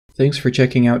Thanks for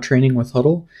checking out Training with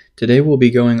Hudl. Today we'll be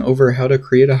going over how to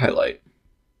create a highlight.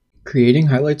 Creating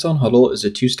highlights on Hudl is a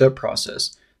two-step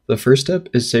process. The first step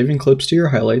is saving clips to your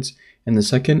highlights, and the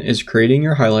second is creating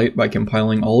your highlight by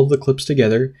compiling all of the clips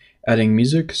together, adding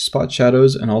music, spot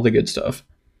shadows, and all the good stuff.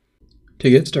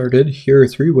 To get started, here are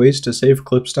 3 ways to save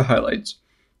clips to highlights.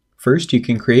 First, you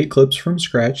can create clips from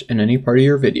scratch in any part of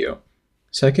your video.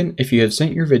 Second, if you have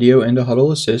sent your video into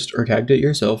Hudl Assist or tagged it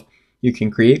yourself, you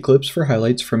can create clips for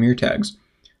highlights from your tags.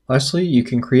 Lastly, you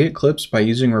can create clips by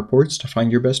using reports to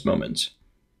find your best moments.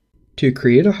 To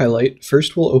create a highlight,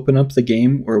 first we'll open up the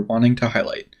game we're wanting to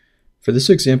highlight. For this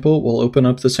example, we'll open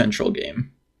up the Central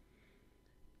game.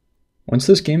 Once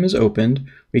this game is opened,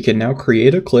 we can now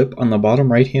create a clip on the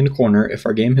bottom right-hand corner if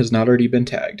our game has not already been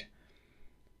tagged.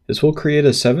 This will create a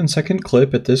 7-second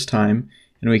clip at this time,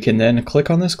 and we can then click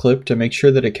on this clip to make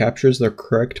sure that it captures the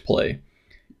correct play.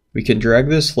 We can drag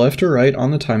this left or right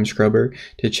on the time scrubber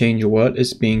to change what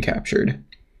is being captured.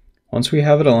 Once we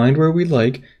have it aligned where we'd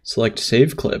like, select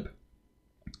Save Clip.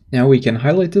 Now we can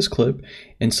highlight this clip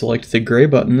and select the gray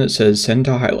button that says Send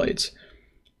to Highlights.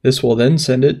 This will then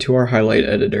send it to our highlight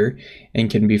editor and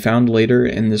can be found later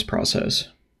in this process.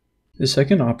 The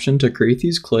second option to create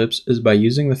these clips is by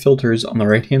using the filters on the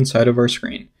right-hand side of our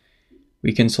screen.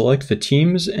 We can select the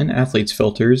Teams and Athletes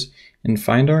filters and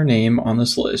find our name on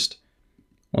this list.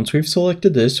 Once we've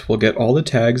selected this, we'll get all the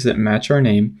tags that match our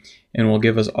name and will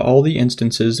give us all the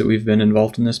instances that we've been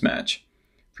involved in this match.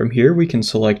 From here, we can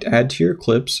select Add to Your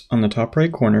Clips on the top right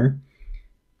corner,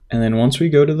 and then once we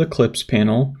go to the Clips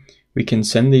panel, we can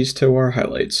send these to our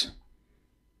highlights.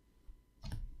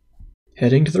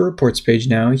 Heading to the Reports page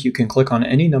now, you can click on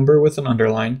any number with an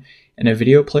underline, and a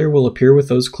video player will appear with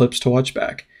those clips to watch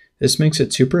back. This makes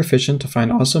it super efficient to find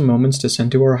awesome moments to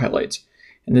send to our highlights.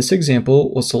 In this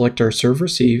example, we'll select our Serve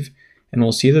Receive, and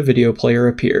we'll see the video player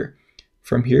appear.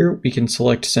 From here, we can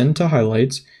select Send to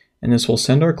Highlights, and this will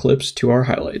send our clips to our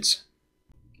highlights.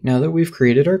 Now that we've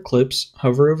created our clips,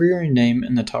 hover over your name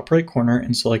in the top right corner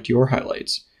and select Your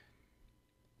Highlights.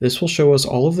 This will show us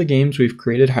all of the games we've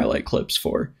created highlight clips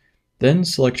for. Then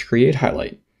select Create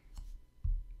Highlight.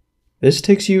 This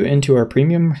takes you into our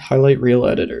premium highlight reel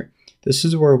editor. This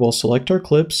is where we'll select our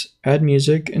clips, add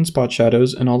music and spot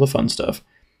shadows, and all the fun stuff.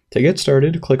 To get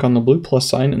started, click on the blue plus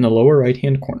sign in the lower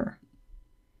right-hand corner.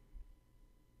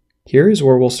 Here is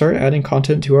where we'll start adding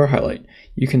content to our highlight.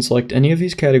 You can select any of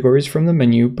these categories from the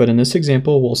menu, but in this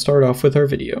example, we'll start off with our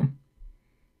video.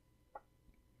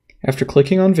 After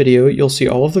clicking on video, you'll see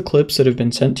all of the clips that have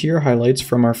been sent to your highlights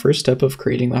from our first step of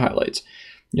creating the highlights.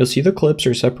 You'll see the clips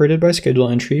are separated by schedule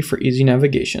entry for easy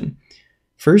navigation.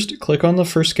 First, click on the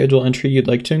first schedule entry you'd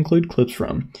like to include clips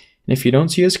from. And if you don't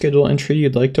see a schedule entry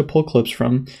you'd like to pull clips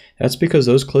from, that's because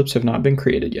those clips have not been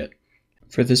created yet.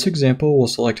 For this example, we'll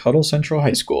select Hudl Central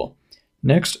High School.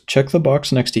 Next, check the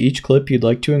box next to each clip you'd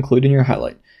like to include in your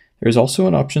highlight. There's also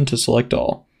an option to select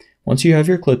all. Once you have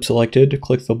your clip selected,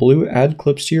 click the blue Add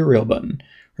Clips to Your Reel button.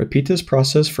 Repeat this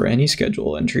process for any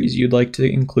schedule entries you'd like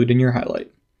to include in your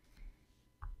highlight.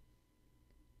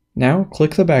 Now,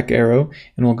 click the back arrow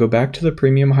and we'll go back to the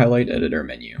Premium Highlight Editor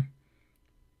menu.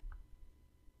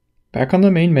 Back on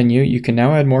the main menu, you can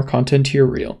now add more content to your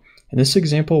reel. In this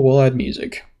example, we'll add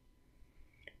music.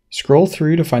 Scroll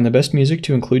through to find the best music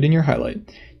to include in your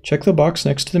highlight. Check the box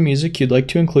next to the music you'd like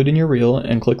to include in your reel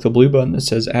and click the blue button that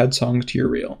says Add Songs to Your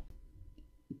Reel.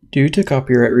 Due to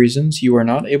copyright reasons, you are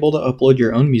not able to upload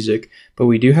your own music, but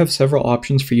we do have several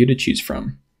options for you to choose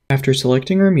from. After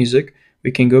selecting our music,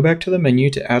 we can go back to the menu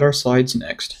to add our slides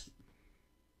next.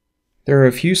 There are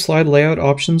a few slide layout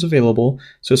options available,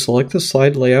 so select the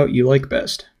slide layout you like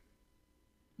best.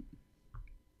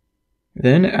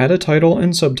 Then add a title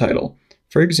and subtitle.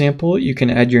 For example, you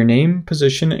can add your name,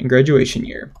 position, and graduation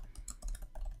year.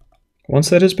 Once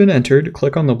that has been entered,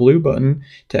 click on the blue button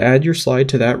to add your slide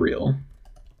to that reel.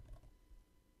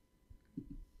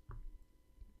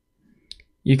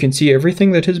 You can see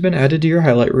everything that has been added to your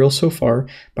highlight reel so far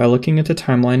by looking at the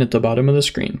timeline at the bottom of the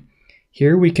screen.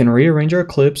 Here we can rearrange our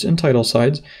clips and title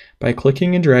slides by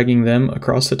clicking and dragging them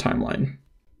across the timeline.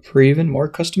 For even more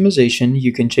customization,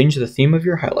 you can change the theme of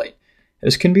your highlight.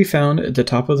 This can be found at the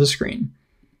top of the screen.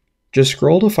 Just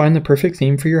scroll to find the perfect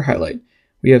theme for your highlight.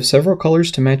 We have several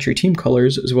colors to match your team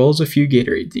colors as well as a few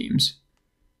Gatorade themes.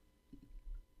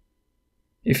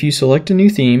 If you select a new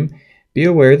theme, be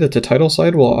aware that the title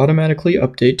slide will automatically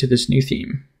update to this new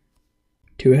theme.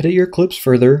 To edit your clips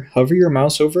further, hover your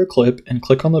mouse over a clip and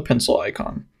click on the pencil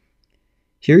icon.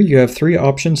 Here you have 3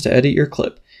 options to edit your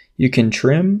clip. You can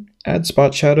trim, add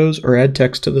spot shadows, or add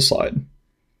text to the slide.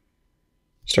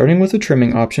 Starting with the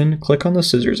trimming option, click on the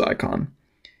scissors icon.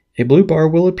 A blue bar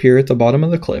will appear at the bottom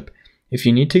of the clip. If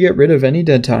you need to get rid of any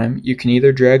dead time, you can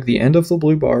either drag the end of the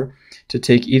blue bar to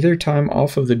take either time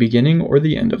off of the beginning or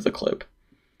the end of the clip.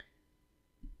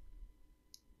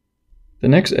 The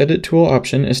next edit tool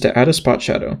option is to add a spot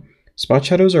shadow. Spot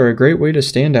shadows are a great way to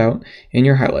stand out in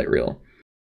your highlight reel.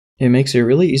 It makes it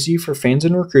really easy for fans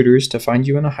and recruiters to find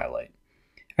you in a highlight.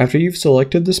 After you've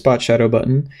selected the spot shadow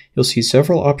button, you'll see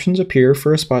several options appear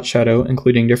for a spot shadow,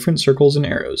 including different circles and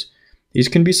arrows. These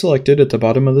can be selected at the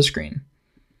bottom of the screen.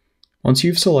 Once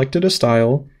you've selected a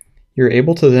style, you're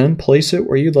able to then place it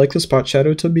where you'd like the spot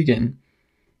shadow to begin.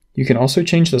 You can also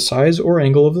change the size or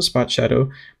angle of the spot shadow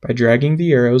by dragging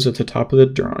the arrows at the top of the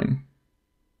drawing.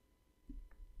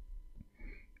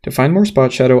 To find more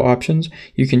spot shadow options,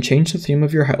 you can change the theme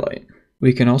of your highlight.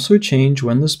 We can also change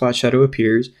when the spot shadow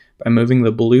appears by moving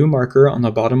the blue marker on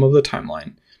the bottom of the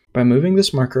timeline. By moving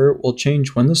this marker, we'll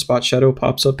change when the spot shadow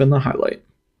pops up in the highlight.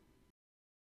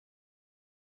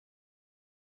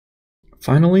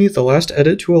 Finally, the last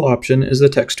edit tool option is the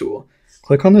text tool.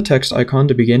 Click on the text icon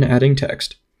to begin adding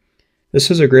text. This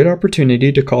is a great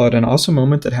opportunity to call out an awesome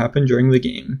moment that happened during the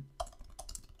game.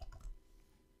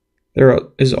 There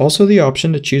is also the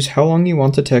option to choose how long you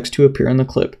want the text to appear in the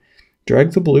clip.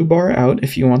 Drag the blue bar out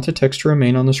if you want the text to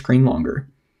remain on the screen longer.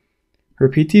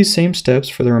 Repeat these same steps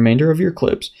for the remainder of your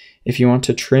clips if you want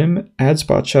to trim, add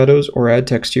spot shadows, or add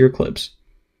text to your clips.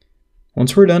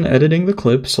 Once we're done editing the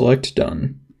clip, select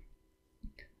Done.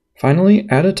 Finally,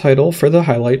 add a title for the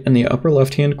highlight in the upper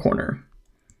left-hand corner.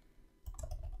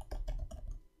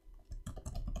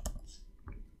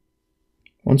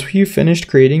 Once you've finished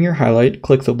creating your highlight,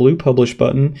 click the blue Publish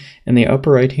button in the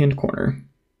upper right-hand corner.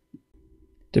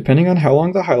 Depending on how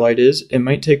long the highlight is, it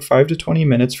might take 5 to 20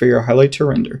 minutes for your highlight to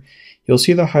render. You'll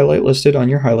see the highlight listed on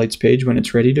your highlights page when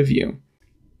it's ready to view.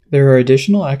 There are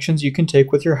additional actions you can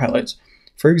take with your highlights.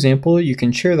 For example, you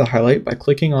can share the highlight by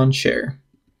clicking on Share.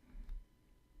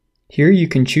 Here you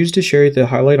can choose to share the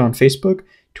highlight on Facebook,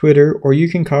 Twitter, or you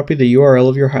can copy the URL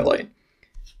of your highlight.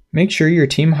 Make sure your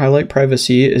team highlight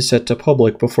privacy is set to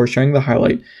public before sharing the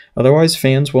highlight, otherwise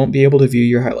fans won't be able to view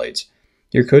your highlights.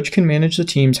 Your coach can manage the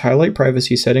team's highlight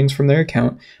privacy settings from their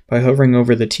account by hovering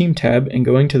over the Team tab and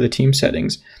going to the Team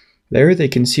settings. There they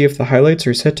can see if the highlights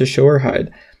are set to show or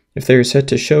hide. If they are set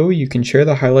to show, you can share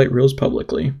the highlight reels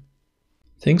publicly.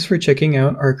 Thanks for checking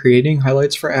out our Creating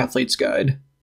Highlights for Athletes guide.